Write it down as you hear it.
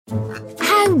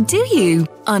How do you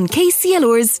on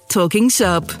KCLR's Talking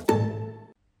Shop?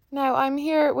 Now, I'm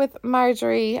here with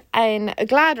Marjorie in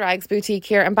Glad Rags Boutique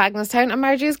here in Bagenalstown, and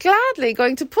Marjorie is gladly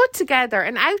going to put together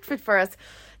an outfit for us.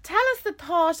 Tell us the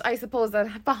thought, I suppose,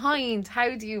 that behind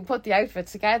how do you put the outfit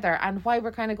together and why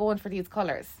we're kind of going for these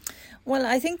colours. Well,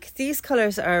 I think these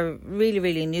colours are really,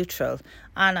 really neutral,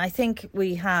 and I think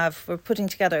we're putting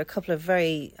together a couple of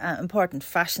very important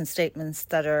fashion statements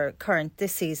that are current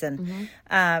this season.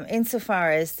 Insofar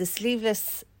as the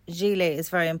sleeveless gilet is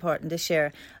very important this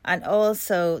year, and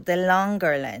also the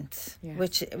longer length,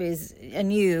 which is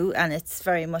new and it's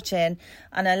very much in.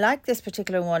 And I like this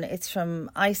particular one. It's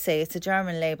from Ice. It's a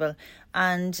German label,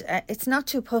 and it's not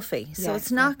too puffy, so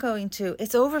it's not going to.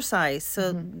 It's oversized,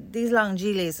 so these long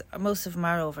gilets, most of them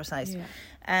are oversized.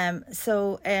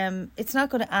 So it's not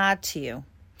going to add to you,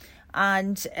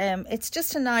 and it's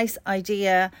just a nice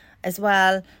idea as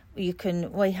well. We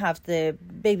have the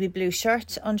baby blue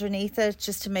shirt underneath it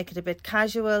just to make it a bit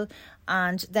casual,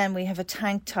 and then we have a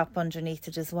tank top underneath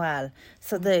it as well.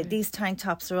 So these tank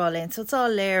tops are all in, so it's all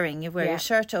layering. You wear your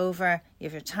shirt over, you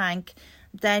have your tank,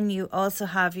 then you also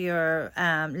have your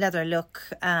leather look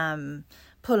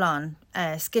pull-on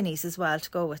skinnies as well to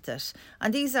go with it.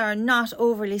 And these are not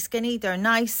overly skinny. They're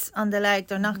nice on the leg.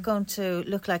 They're not going to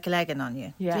look like a legging on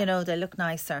you. You know, they look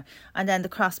nicer. And then the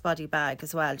crossbody bag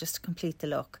as well, just to complete the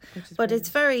look. But brilliant. It's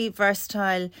very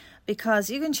versatile because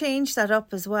you can change that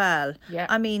up as well.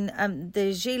 I mean,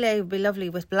 the gilet would be lovely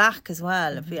with black as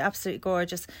well. It'd be absolutely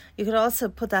gorgeous. You could also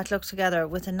put that look together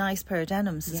with a nice pair of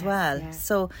denims as well.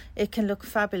 So it can look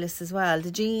fabulous as well. The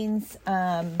jeans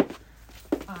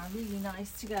are really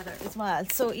nice together as well.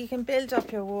 So you can build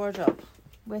up your wardrobe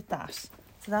with that.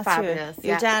 So that's fabulous,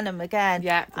 your denim again.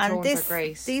 Yeah, the and tones are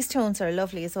great. These tones are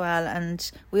lovely as well, and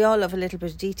we all love a little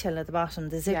bit of detail at the bottom,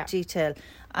 the zip detail.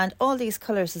 And all these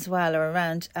colours as well are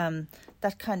around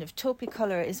that kind of taupey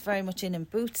colour is very much in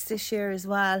boots this year as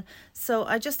well. So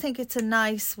I just think it's a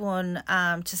nice one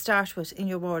to start with in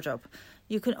your wardrobe.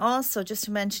 You can also, just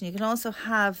to mention, you can also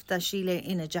have that gilet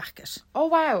in a jacket. Oh,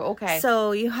 wow, okay.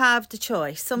 So you have the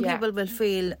choice. Some people will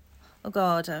feel, oh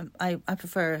God, I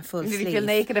prefer a full sleeve. They feel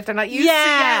naked if they're not used to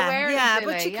wearing it.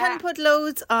 But you can put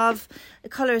loads of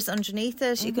colours underneath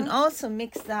it. You can also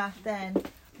mix that then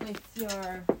with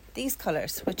these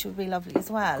colours, which would be lovely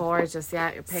as well. Gorgeous, your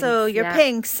pinks. So your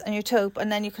pinks and your taupe, and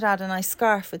then you could add a nice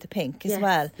scarf with the pink as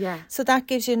well. So that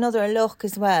gives you another look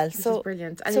as well. Which is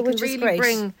brilliant. And you can really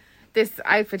bring this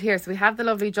outfit here. So we have the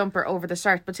lovely jumper over the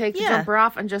shirt, but take the jumper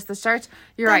off and just the shirt,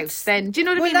 you're out. Then, do you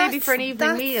know what I mean? Maybe for an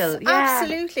evening meal.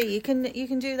 Absolutely. You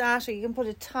can do that, or you can put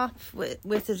a top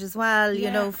with it as well, you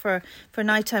know, for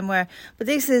nighttime wear. But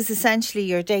this is essentially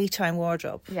your daytime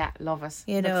wardrobe. Yeah, love it.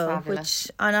 You know,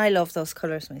 and I love those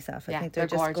colours myself. I think they're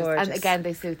just gorgeous. And again,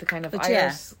 they suit the kind of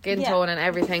Irish skin tone and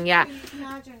everything. You can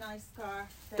add your nice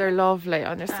scarf. They're lovely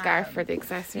on your scarf for the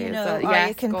accessory as well. Or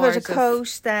you can put a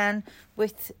coat then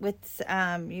with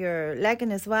your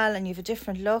legging as well, and you have a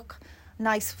different look.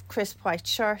 Nice crisp white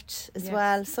shirt as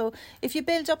well. So if you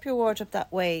build up your wardrobe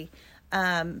that way,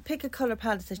 pick a colour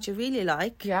palette that you really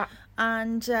like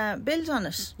and build on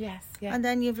it. And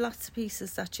then you have lots of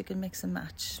pieces that you can mix and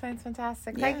match. Sounds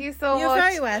fantastic. Thank you so much. You're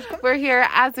very welcome. We're here,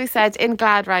 as we said, in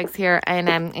Glad Rags here in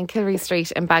Kilry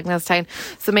Street in Bagenalstown.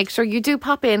 So make sure you do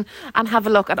pop in and have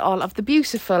a look at all of the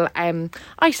beautiful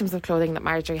items of clothing that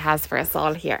Marjorie has for us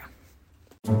all here.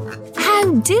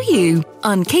 How do you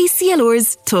on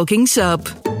KCLR's Talking Shop?